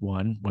delayed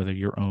one, whether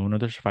your own or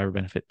the survivor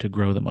benefit, to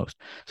grow the most.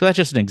 So that's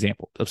just an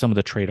example of some of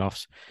the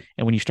trade-offs.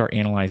 And when you start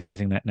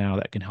analyzing that now,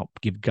 that can help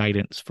give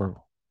guidance for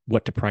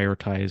what to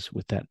prioritize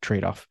with that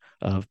trade-off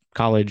of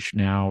college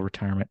now,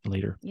 retirement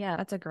later. Yeah,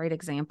 that's a great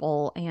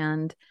example.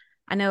 And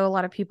I know a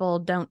lot of people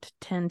don't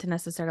tend to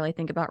necessarily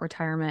think about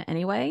retirement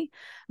anyway,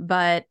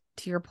 but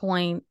to your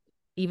point,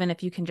 even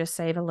if you can just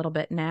save a little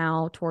bit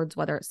now towards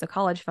whether it's the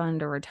college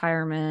fund or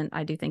retirement,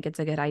 I do think it's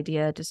a good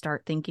idea to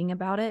start thinking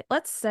about it.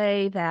 Let's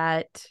say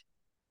that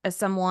as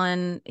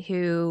someone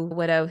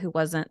widow who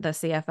wasn't the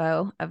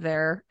CFO of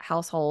their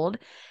household,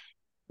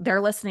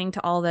 they're listening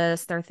to all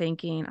this, they're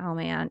thinking, oh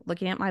man,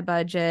 looking at my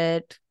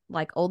budget,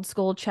 like old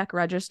school check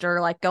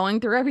register, like going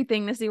through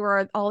everything to see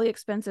where all the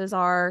expenses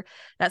are.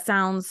 That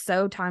sounds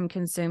so time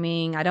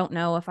consuming. I don't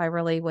know if I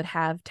really would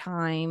have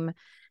time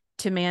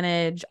to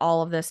manage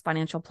all of this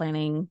financial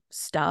planning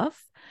stuff.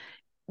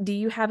 Do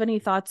you have any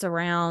thoughts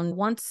around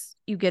once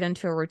you get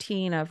into a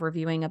routine of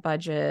reviewing a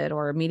budget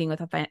or meeting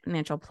with a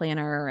financial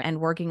planner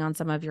and working on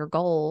some of your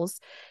goals?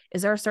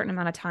 Is there a certain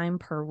amount of time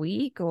per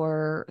week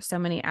or so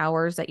many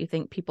hours that you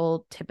think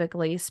people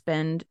typically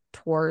spend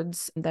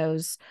towards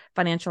those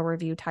financial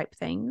review type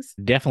things?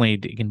 Definitely,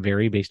 it can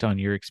vary based on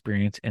your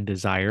experience and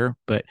desire.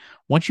 But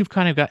once you've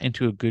kind of got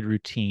into a good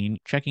routine,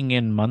 checking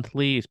in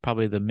monthly is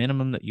probably the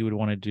minimum that you would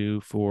want to do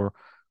for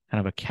kind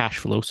of a cash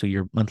flow. So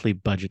your monthly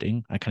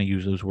budgeting, I kind of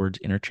use those words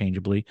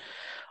interchangeably.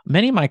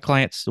 Many of my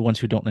clients, the ones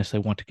who don't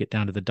necessarily want to get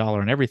down to the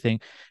dollar and everything,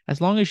 as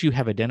long as you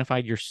have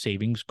identified your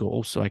savings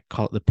goals, so I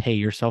call it the pay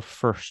yourself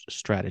first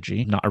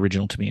strategy, not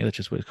original to me, that's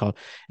just what it's called.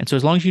 And so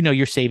as long as you know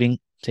you're saving,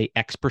 say,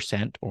 X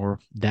percent or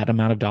that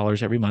amount of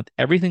dollars every month,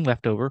 everything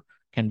left over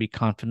can be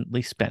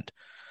confidently spent.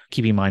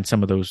 Keep in mind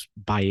some of those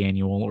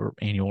biannual or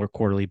annual or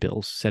quarterly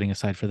bills, setting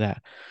aside for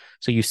that.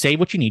 So you save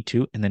what you need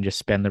to and then just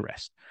spend the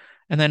rest.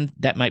 And then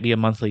that might be a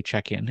monthly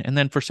check-in. And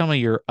then for some of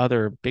your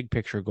other big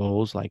picture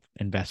goals like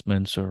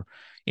investments or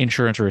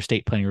insurance or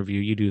estate planning review,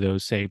 you do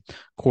those, say,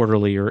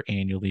 quarterly or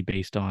annually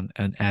based on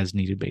an as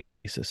needed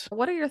basis.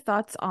 What are your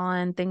thoughts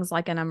on things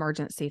like an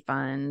emergency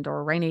fund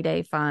or rainy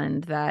day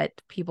fund that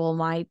people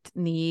might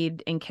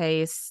need in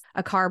case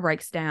a car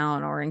breaks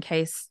down or in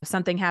case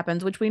something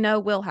happens, which we know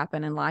will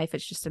happen in life?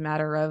 It's just a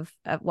matter of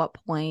at what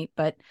point.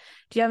 But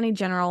do you have any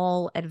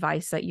general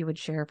advice that you would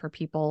share for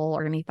people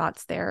or any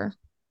thoughts there?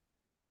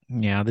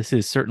 Yeah, this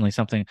is certainly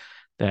something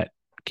that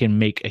can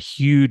make a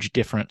huge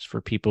difference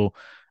for people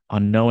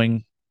on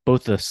knowing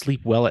both the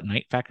sleep well at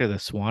night factor, the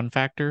swan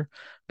factor,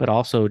 but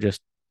also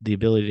just the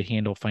ability to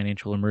handle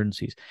financial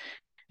emergencies.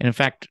 And in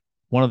fact,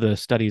 one of the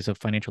studies of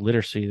financial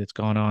literacy that's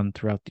gone on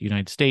throughout the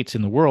United States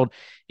and the world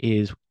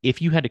is,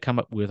 if you had to come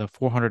up with a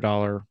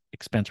 $400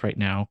 expense right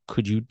now,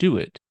 could you do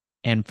it?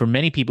 And for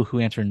many people who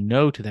answer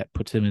no to that,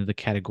 puts them into the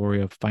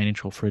category of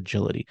financial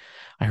fragility.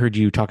 I heard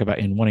you talk about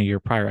in one of your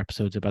prior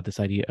episodes about this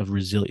idea of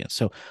resilience.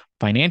 So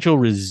financial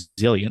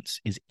resilience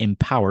is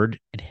empowered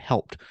and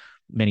helped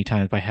many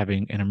times by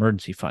having an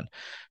emergency fund.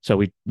 So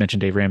we mentioned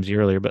Dave Ramsey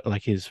earlier, but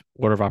like his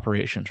order of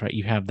operations, right?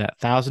 You have that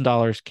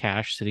 $1,000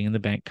 cash sitting in the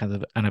bank kind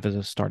of as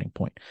a starting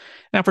point.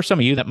 Now, for some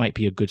of you, that might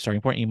be a good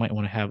starting point. You might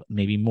want to have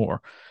maybe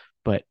more,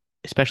 but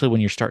especially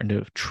when you're starting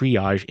to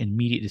triage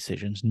immediate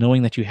decisions,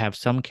 knowing that you have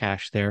some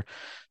cash there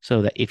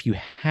so that if you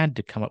had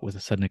to come up with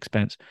a sudden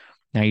expense,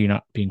 now you're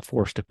not being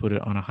forced to put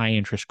it on a high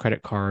interest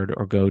credit card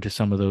or go to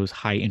some of those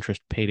high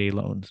interest payday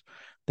loans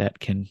that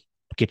can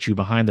get you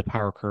behind the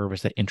power curve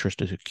as that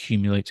interest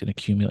accumulates and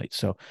accumulates.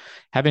 So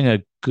having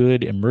a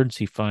good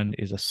emergency fund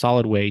is a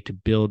solid way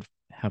to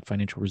have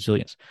financial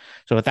resilience.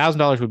 So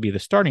 $1,000 would be the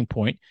starting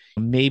point.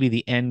 Maybe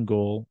the end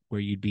goal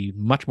where you'd be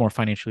much more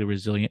financially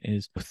resilient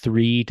is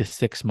 3 to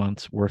 6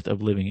 months worth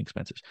of living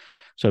expenses.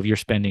 So if you're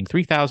spending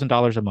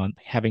 $3,000 a month,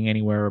 having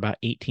anywhere about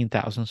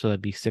 18,000, so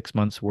that'd be 6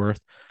 months worth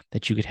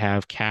that you could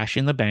have cash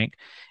in the bank.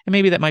 And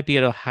maybe that might be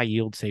at a high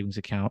yield savings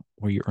account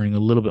where you're earning a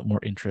little bit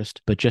more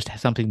interest, but just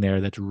something there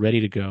that's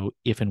ready to go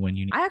if and when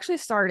you need. I actually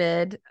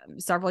started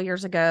several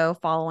years ago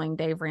following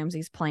Dave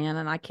Ramsey's plan,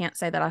 and I can't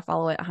say that I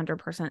follow it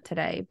 100%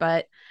 today,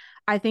 but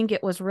I think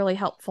it was really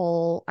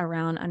helpful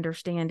around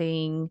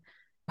understanding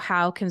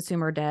how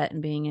consumer debt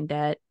and being in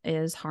debt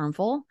is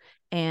harmful,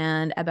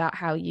 and about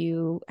how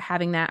you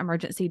having that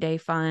emergency day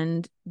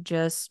fund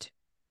just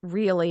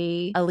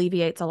really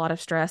alleviates a lot of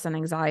stress and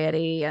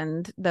anxiety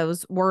and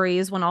those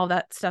worries when all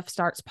that stuff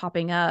starts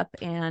popping up.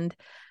 And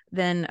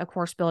then, of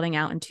course, building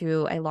out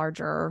into a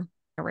larger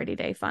rainy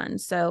day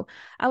fund. So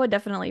I would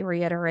definitely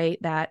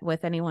reiterate that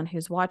with anyone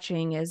who's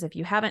watching, is if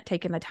you haven't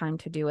taken the time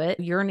to do it,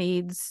 your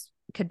needs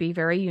could be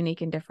very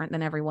unique and different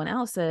than everyone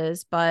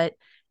else's, but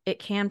it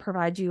can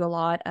provide you a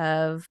lot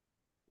of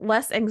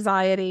less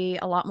anxiety,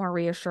 a lot more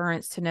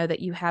reassurance to know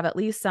that you have at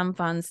least some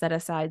funds set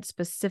aside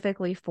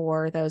specifically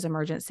for those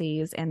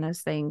emergencies and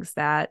those things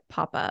that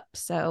pop up.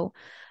 So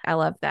I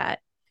love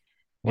that.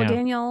 Well, Yeah.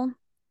 Daniel,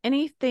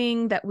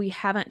 anything that we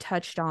haven't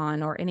touched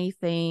on, or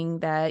anything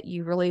that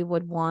you really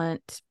would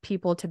want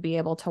people to be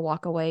able to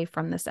walk away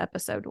from this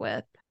episode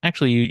with?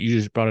 Actually, you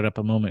just brought it up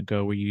a moment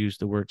ago where you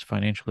used the words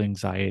financial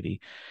anxiety.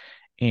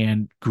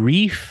 And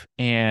grief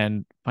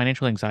and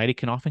financial anxiety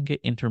can often get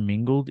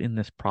intermingled in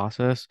this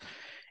process.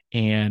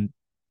 And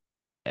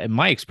in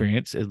my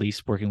experience, at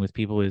least working with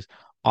people, is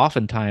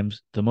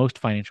oftentimes the most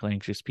financially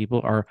anxious people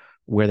are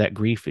where that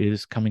grief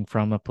is coming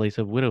from a place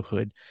of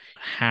widowhood.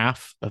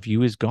 Half of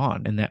you is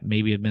gone, and that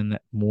maybe have been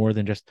that more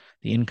than just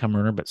the income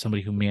earner, but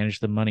somebody who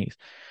managed the monies.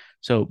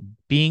 So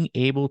being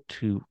able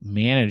to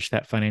manage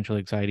that financial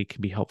anxiety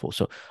can be helpful.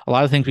 So a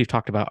lot of things we've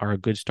talked about are a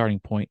good starting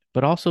point,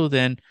 but also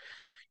then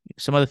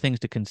some other things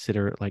to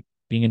consider, like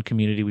being in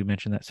community. We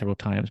mentioned that several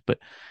times, but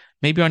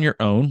maybe on your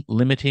own,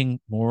 limiting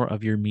more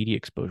of your media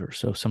exposure.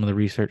 So some of the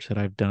research that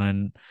I've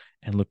done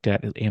and looked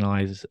at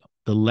analyzes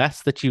the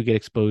less that you get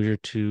exposure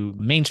to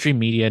mainstream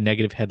media,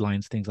 negative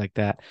headlines, things like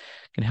that,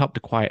 can help to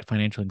quiet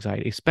financial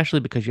anxiety, especially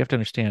because you have to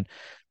understand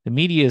the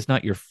media is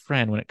not your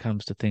friend when it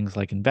comes to things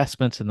like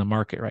investments in the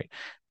market, right?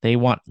 They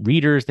want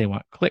readers, they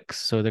want clicks.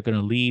 So they're going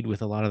to lead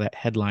with a lot of that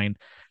headline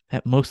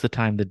that most of the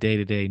time the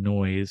day-to-day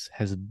noise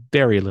has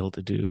very little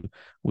to do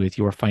with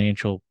your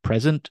financial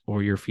present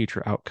or your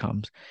future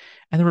outcomes.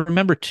 And then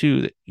remember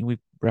too that we've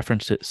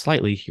referenced it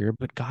slightly here,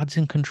 but God's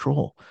in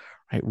control,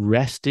 right?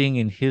 Resting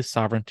in his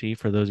sovereignty,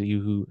 for those of you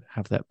who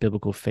have that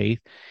biblical faith,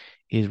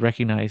 is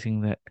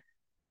recognizing that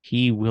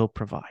he will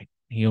provide.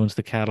 He owns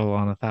the cattle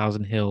on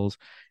 1,000 hills,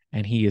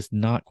 and he is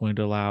not going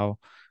to allow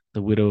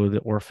the widow, the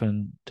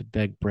orphan to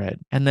beg bread.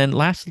 And then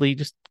lastly,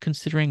 just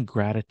considering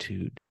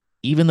gratitude.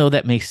 Even though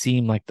that may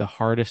seem like the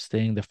hardest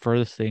thing, the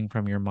furthest thing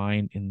from your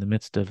mind in the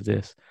midst of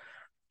this,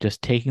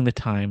 just taking the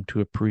time to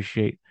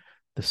appreciate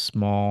the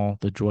small,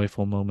 the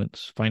joyful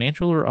moments,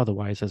 financial or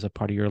otherwise, as a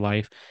part of your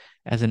life,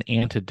 as an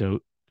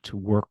antidote to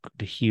work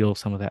to heal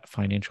some of that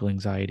financial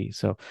anxiety.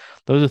 So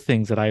those are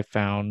things that I've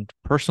found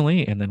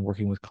personally, and then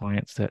working with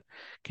clients, that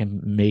can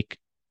make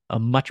a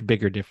much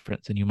bigger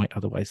difference than you might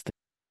otherwise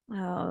think.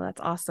 Oh, that's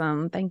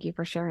awesome. Thank you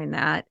for sharing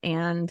that.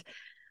 And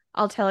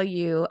I'll tell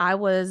you, I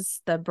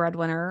was the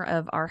breadwinner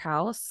of our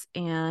house,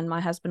 and my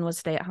husband was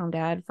stay-at-home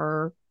dad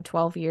for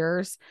 12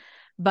 years.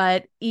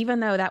 But even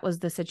though that was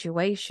the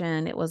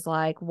situation, it was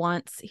like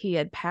once he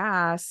had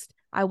passed,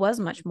 I was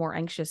much more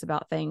anxious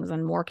about things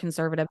and more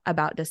conservative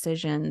about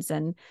decisions.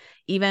 And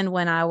even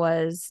when I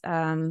was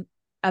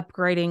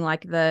upgrading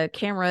like the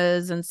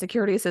cameras and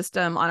security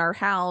system on our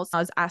house. I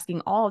was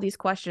asking all these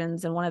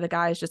questions, and one of the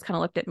guys just kind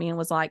of looked at me and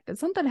was like, did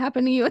something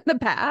happen to you in the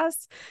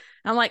past?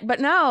 I'm like, but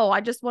no,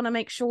 I just want to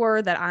make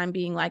sure that I'm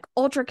being like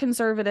ultra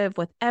conservative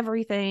with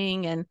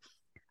everything. And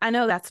I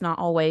know that's not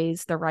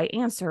always the right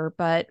answer,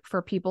 but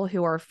for people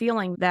who are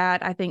feeling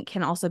that, I think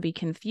can also be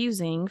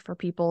confusing for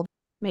people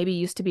maybe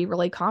used to be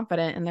really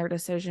confident in their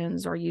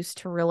decisions or used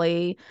to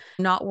really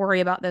not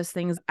worry about those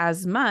things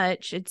as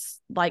much.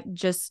 It's like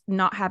just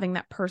not having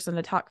that person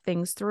to talk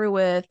things through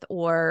with,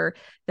 or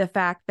the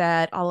fact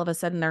that all of a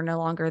sudden they're no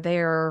longer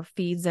there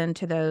feeds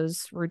into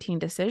those routine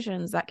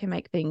decisions that can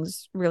make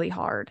things really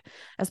hard,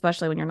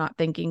 especially when you're not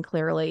thinking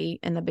clearly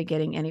in the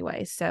beginning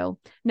anyway. So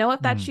know if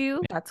that's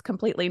you, that's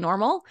completely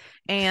normal.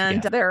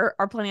 And there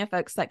are plenty of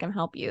folks that can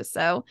help you.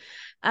 So,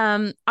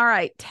 all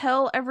right,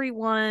 tell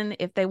everyone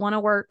if they want to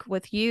work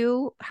with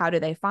you, how do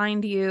they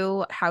find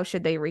you? How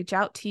should they reach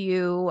out to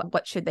you?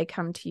 What should they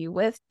come to you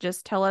with?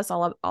 Just tell us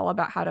all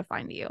about how to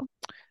find you.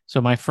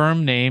 So my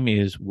firm name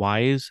is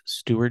Wise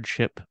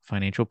Stewardship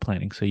Financial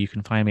Planning. So you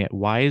can find me at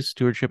Wise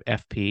Stewardship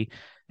FP,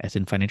 as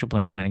in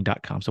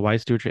financialplanning.com. So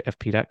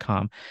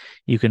wisestewardshipfp.com.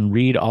 You can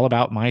read all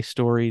about my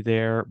story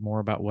there,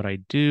 more about what I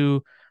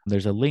do.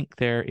 There's a link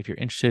there if you're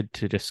interested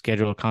to just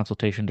schedule a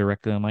consultation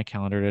directly on my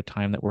calendar at a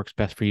time that works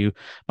best for you.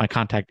 My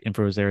contact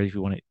info is there if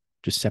you want to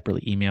just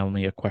separately email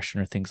me a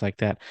question or things like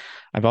that.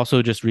 I've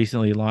also just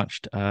recently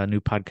launched a new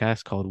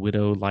podcast called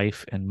Widow,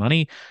 Life, and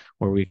Money,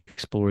 where we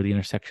explore the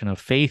intersection of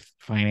faith,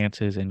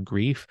 finances, and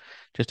grief,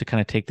 just to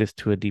kind of take this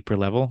to a deeper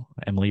level.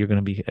 Emily, you're going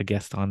to be a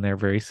guest on there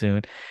very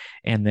soon.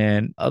 And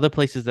then other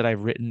places that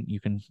I've written, you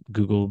can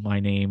Google my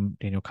name,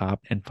 Daniel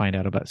Kopp, and find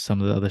out about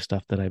some of the other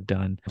stuff that I've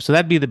done. So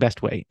that'd be the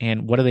best way.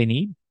 And what do they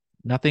need?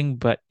 Nothing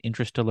but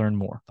interest to learn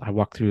more. I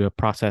walk through a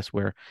process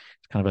where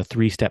it's kind of a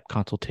 3-step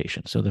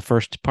consultation. So the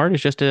first part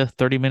is just a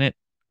 30-minute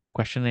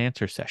question and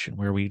answer session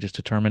where we just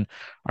determine,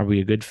 are we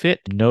a good fit?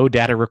 No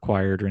data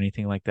required or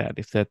anything like that.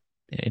 If that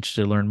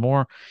interested to learn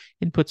more,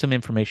 input some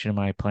information in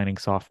my planning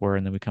software,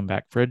 and then we come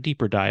back for a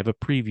deeper dive, a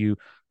preview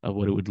of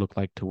what it would look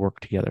like to work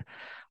together.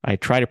 I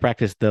try to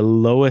practice the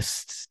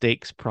lowest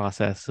stakes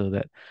process so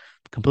that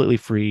completely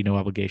free, no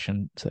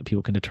obligation, so that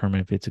people can determine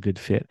if it's a good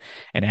fit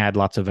and add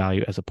lots of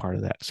value as a part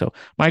of that. So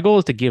my goal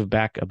is to give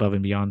back above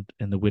and beyond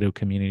in the widow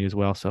community as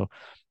well. So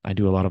I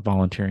do a lot of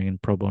volunteering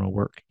and pro bono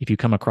work. If you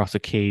come across a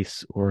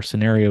case or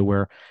scenario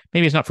where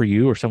maybe it's not for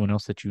you or someone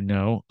else that you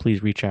know,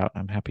 please reach out.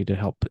 I'm happy to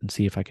help and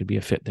see if I could be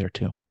a fit there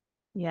too.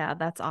 Yeah,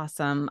 that's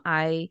awesome.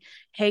 I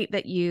hate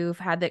that you've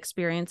had the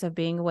experience of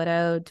being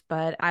widowed,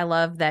 but I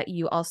love that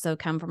you also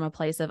come from a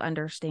place of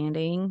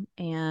understanding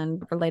and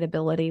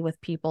relatability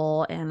with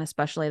people, and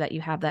especially that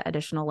you have that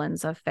additional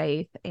lens of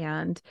faith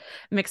and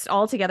mixed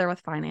all together with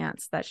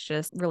finance. That's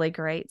just really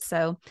great.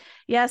 So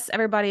yes,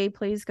 everybody,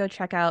 please go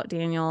check out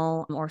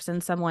Daniel or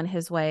send someone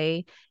his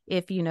way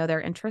if you know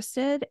they're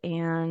interested.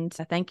 And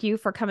thank you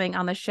for coming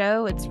on the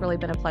show. It's really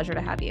been a pleasure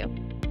to have you.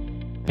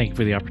 Thank you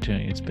for the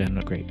opportunity. It's been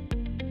great.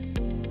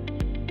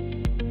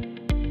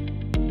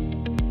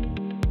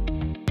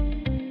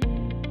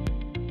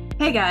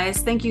 Hey guys,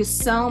 thank you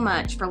so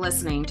much for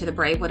listening to the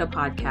Brave Widow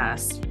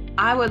podcast.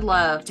 I would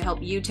love to help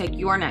you take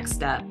your next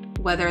step,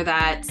 whether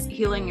that's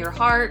healing your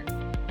heart,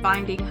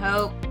 finding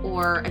hope,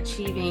 or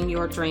achieving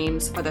your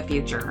dreams for the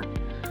future.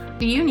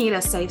 Do you need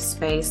a safe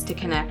space to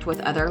connect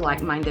with other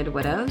like-minded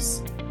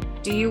widows?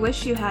 Do you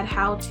wish you had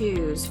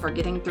how-tos for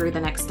getting through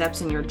the next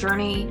steps in your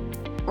journey,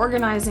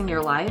 organizing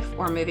your life,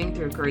 or moving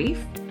through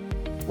grief?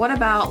 What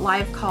about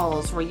live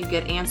calls where you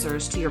get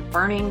answers to your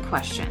burning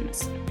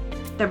questions?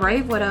 The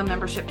Brave Widow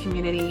membership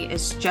community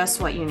is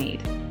just what you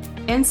need.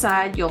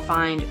 Inside, you'll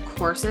find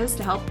courses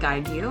to help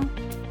guide you,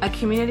 a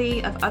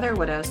community of other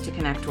widows to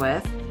connect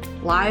with,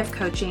 live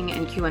coaching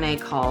and Q&A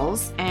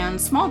calls, and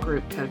small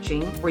group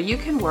coaching where you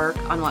can work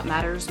on what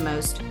matters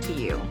most to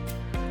you.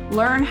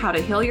 Learn how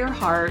to heal your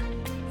heart,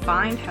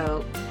 find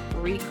hope,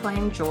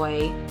 reclaim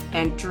joy,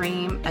 and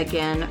dream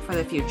again for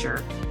the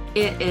future.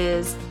 It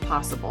is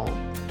possible.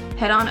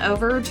 Head on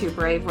over to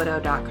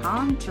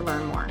bravewidow.com to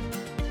learn more.